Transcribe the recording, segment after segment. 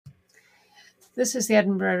This is the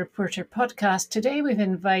Edinburgh Reporter podcast. Today we've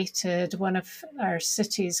invited one of our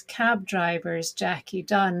city's cab drivers, Jackie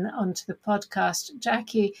Dunn, onto the podcast.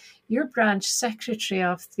 Jackie, you're branch secretary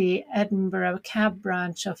of the Edinburgh cab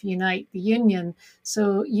branch of Unite the Union,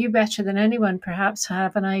 so you better than anyone perhaps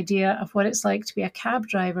have an idea of what it's like to be a cab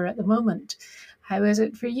driver at the moment. How is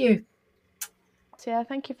it for you? Yeah,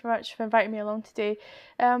 thank you very much for inviting me along today.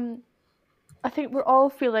 I think we're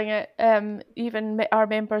all feeling it. Even our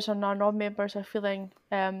members and our non-members are feeling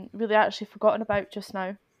really actually forgotten about just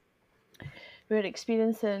now. We're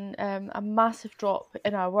experiencing a massive drop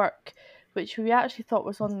in our work, which we actually thought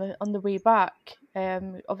was on the way back.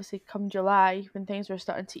 Obviously, come July when things were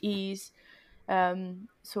starting to ease.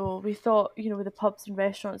 So we thought, with the pubs and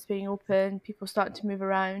restaurants being open, people starting to move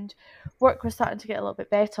around, work was starting to get a little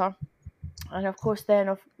bit better. And of course, then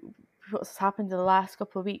of what's happened in the last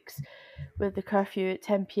couple of weeks with the curfew at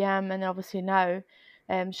 10 p.m. and obviously now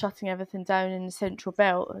shutting everything down in the central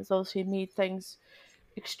belt has also made things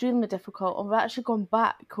extremely difficult. And we've actually gone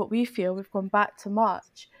back, what we feel, we've gone back to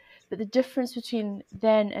March. But the difference between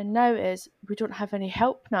then and now is we don't have any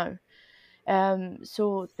help now.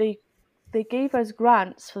 So they gave us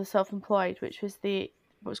grants for the self-employed, which was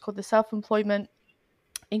what's called the Self-Employment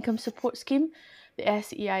Income Support Scheme, the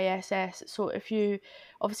SEISS. So if you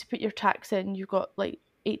obviously put your tax in, you've got like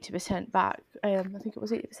 80% back. I think it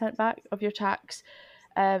was 80% back of your tax,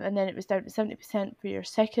 and then it was down to 70% for your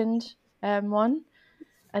second one.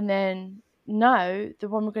 And then now, the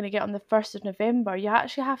one we're going to get on the 1st of November, you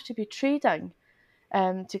actually have to be trading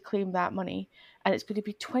to claim that money. And it's going to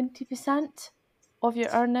be 20% of your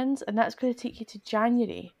earnings, and that's going to take you to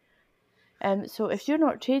January. So if you're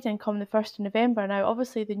not trading come the 1st of November, now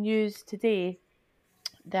obviously the news today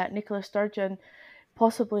that Nicola Sturgeon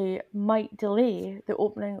possibly might delay the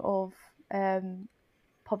opening of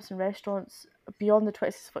pubs and restaurants beyond the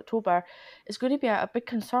 26th of October is going to be a big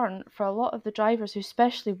concern for a lot of the drivers who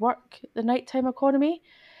especially work the nighttime economy,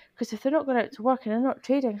 because if they're not going out to work and they're not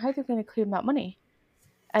trading, how are they going to claim that money?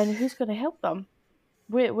 And who's going to help them?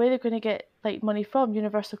 Where are they going to get money from?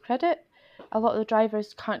 Universal credit? A lot of the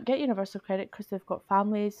drivers can't get universal credit because they've got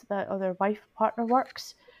families or their wife partner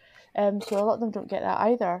works. So a lot of them don't get that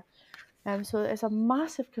either. So it's a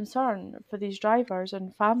massive concern for these drivers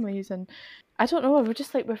and families. And I don't know,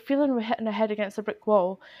 we're feeling we're hitting our head against a brick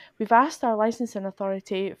wall. We've asked our licensing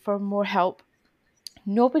authority for more help.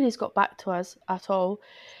 Nobody's got back to us at all.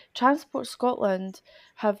 Transport Scotland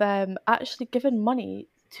have actually given money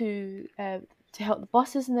to help the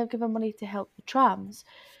buses, and they've given money to help the trams.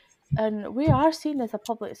 And we are seen as a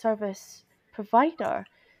public service provider.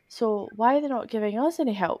 So why are they not giving us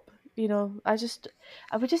any help? I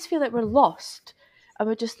would just feel like we're lost. And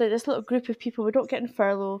we're just like this little group of people. We're not getting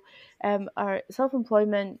furlough. Our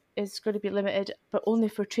self-employment is going to be limited, but only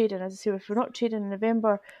for trading. As I say, if we're not trading in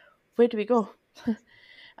November, where do we go?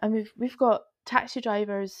 And we've got taxi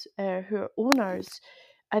drivers who are owners,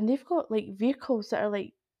 and they've got vehicles that are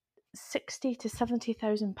like £60,000 to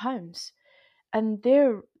 £70,000, and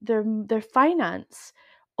their finance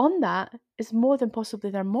on that is more than possibly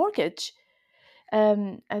their mortgage.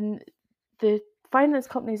 And the finance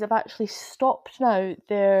companies have actually stopped now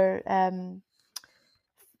their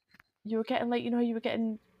you were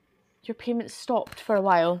getting your payments stopped for a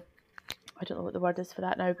while. I don't know what the word is for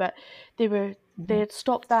that now, but they had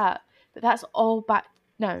stopped that, but that's all back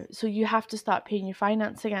now. So you have to start paying your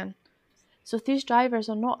finance again. So if these drivers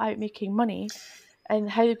are not out making money, and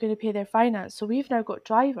how they're going to pay their finance, so we've now got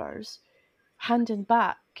drivers handing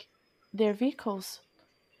back their vehicles.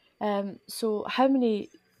 So how many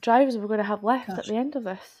drivers are we going to have left at the end of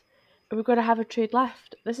this? Are we going to have a trade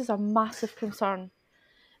left? This is a massive concern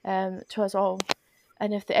to us all.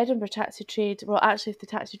 And if the Edinburgh taxi trade, if the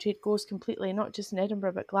taxi trade goes completely, not just in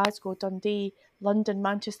Edinburgh, but Glasgow, Dundee, London,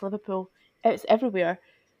 Manchester, Liverpool, it's everywhere.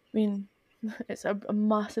 I mean, it's a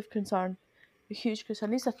massive concern, a huge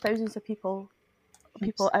concern. These are thousands of people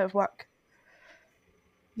out of work.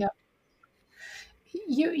 Yeah.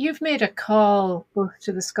 You've made a call both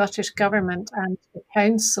to the Scottish Government and the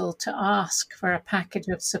Council to ask for a package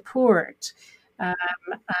of support.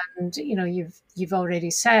 And you've already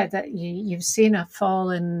said that you've seen a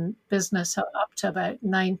fall in business up to about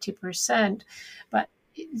 90%,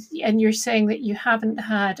 and you're saying that you haven't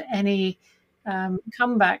had any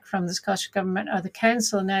comeback from the Scottish Government or the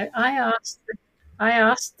Council. Now, I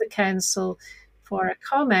asked the Council for a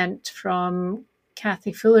comment from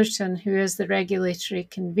Cathy Fullerton, who is the regulatory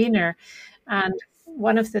convener, and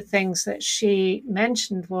one of the things that she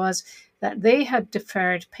mentioned was that they had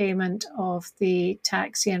deferred payment of the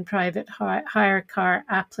taxi and private hire car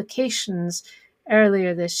applications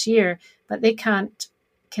earlier this year, but they can't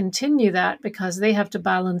continue that because they have to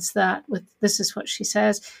balance that with, this is what she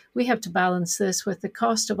says, we have to balance this with the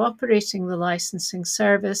cost of operating the licensing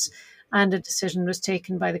service, and a decision was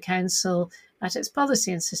taken by the council at its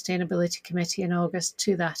Policy and Sustainability Committee in August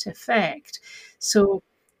to that effect. So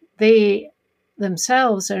they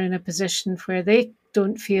themselves are in a position where they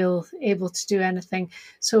don't feel able to do anything.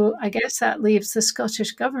 So I guess that leaves the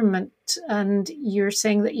Scottish Government, and you're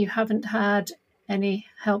saying that you haven't had any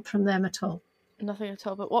help from them at all. Nothing at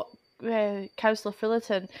all. But what Councillor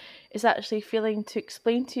Fullerton is actually failing to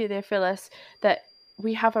explain to you there, Phyllis, that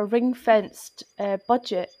we have a ring-fenced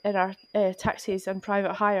budget in our taxis and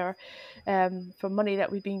private hire for money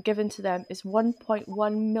that we've been given to them is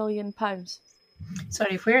 £1.1 million.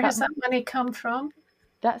 Sorry, where has that money come from?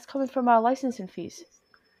 That's coming from our licensing fees.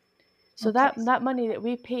 So Okay. that money that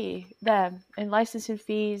we pay them in licensing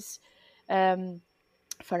fees, for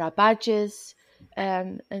our badges,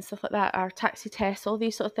 and stuff like that, our taxi tests, all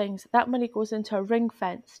these sort of things, that money goes into a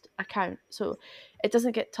ring-fenced account, so it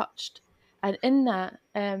doesn't get touched. And in that,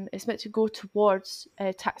 it's meant to go towards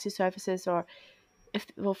taxi services, or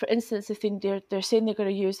for instance, if they're saying they're going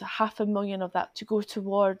to use £500,000 of that to go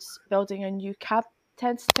towards building a new cab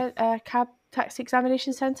taxi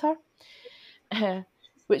examination centre,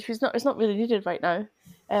 which is not really needed right now.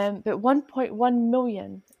 But 1.1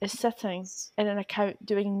 million is sitting in an account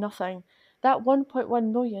doing nothing. That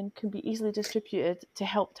 1.1 million can be easily distributed to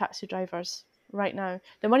help taxi drivers right now.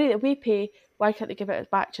 The money that we pay, why can't they give it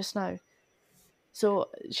back just now? So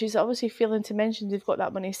she's obviously failing to mention they've got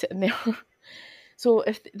that money sitting there. So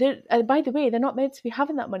if they're, and by the way, they're not meant to be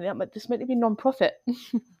having that money. It's meant to be non-profit.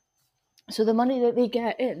 So the money that they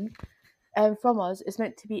get in from us is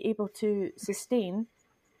meant to be able to sustain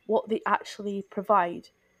what they actually provide.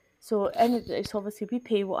 So it's obviously we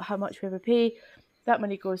pay how much we ever pay. That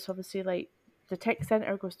money goes obviously, like the tech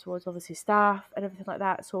centre goes towards obviously staff and everything like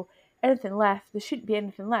that. So anything left, there shouldn't be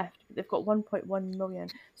anything left, but they've got 1.1 million.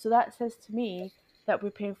 So that says to me that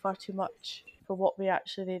we're paying far too much for what we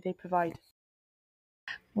actually they provide.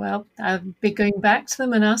 Well, I'll be going back to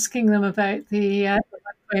them and asking them about the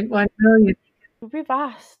 1.1 million. We've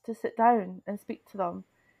asked to sit down and speak to them,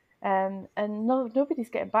 and nobody's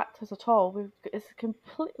getting back to us at all. It's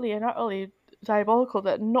completely and utterly diabolical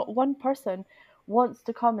that not one person wants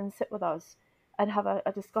to come and sit with us and have a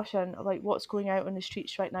discussion about what's going out on the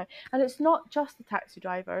streets right now. And it's not just the taxi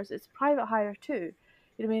drivers, it's private hire too.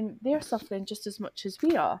 You know what I mean? They're suffering just as much as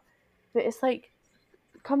we are. But it's like,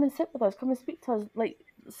 come and sit with us, come and speak to us, like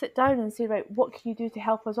sit down and say, right, what can you do to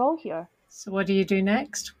help us all here? So what do you do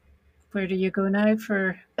next? Where do you go now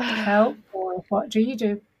for help, or what do you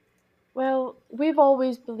do? Well, we've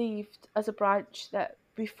always believed as a branch that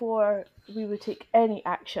before we would take any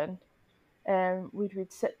action, we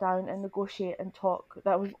would sit down and negotiate and talk.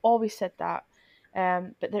 That we've always said that.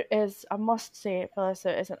 But there is, I must say, Phyllis,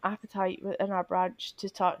 there is an appetite within our branch to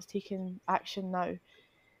start taking action now.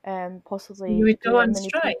 Possibly You would do go a on mini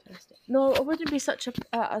strike? protest. No, it wouldn't be such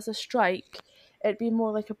as a strike. It'd be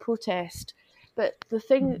more like a protest. But the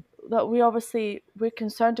thing that we're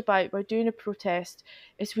concerned about by doing a protest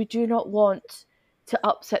is we do not want to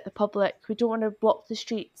upset the public. We don't want to block the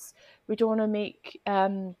streets. We don't want to make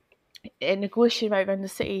negotiating around the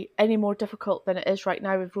city any more difficult than it is right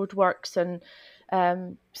now with roadworks and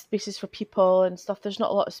spaces for people and stuff. There's not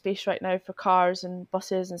a lot of space right now for cars and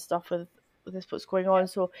buses and stuff with this what's going on.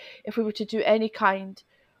 So if we were to do any kind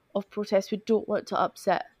of protest, we don't want to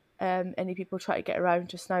upset any people trying to get around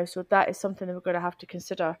just now. So that is something that we're going to have to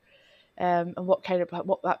consider, and what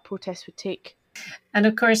that protest would take. And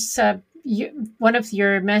of course, one of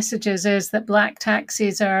your messages is that black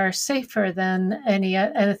taxis are safer than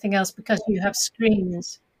anything else because you have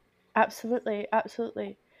screens. Absolutely.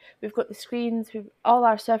 We've got the screens. All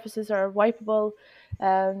our surfaces are wipeable,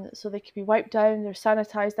 so they can be wiped down. They're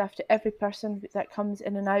sanitised after every person that comes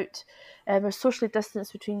in and out. There's socially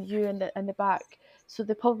distanced between you and the back. So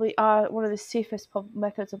they probably are one of the safest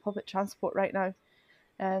methods of public transport right now.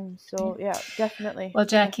 So yeah, definitely. Well,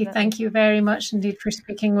 Jackie, thank you very much indeed for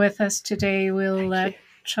speaking with us today. We'll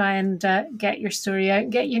try and get your story out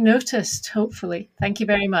and get you noticed, hopefully. Thank you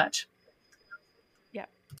very much. Yeah.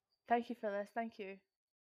 Thank you, Phyllis. Thank you.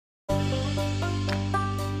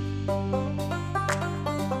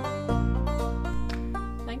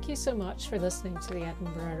 Thank you so much for listening to the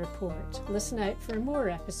Edinburgh Report. Listen out for more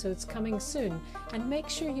episodes coming soon, and make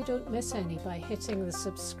sure you don't miss any by hitting the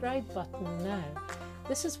subscribe button now.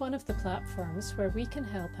 This is one of the platforms where we can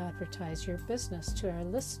help advertise your business to our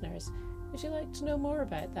listeners. Would you like to know more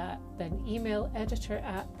about that? Then email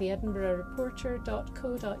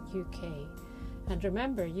editor@theedinburghreporter.co.uk. And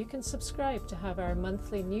remember, you can subscribe to have our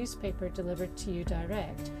monthly newspaper delivered to you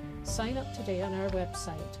direct. Sign up today on our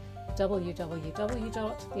website,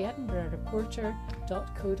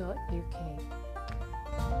 www.theedinburghreporter.co.uk.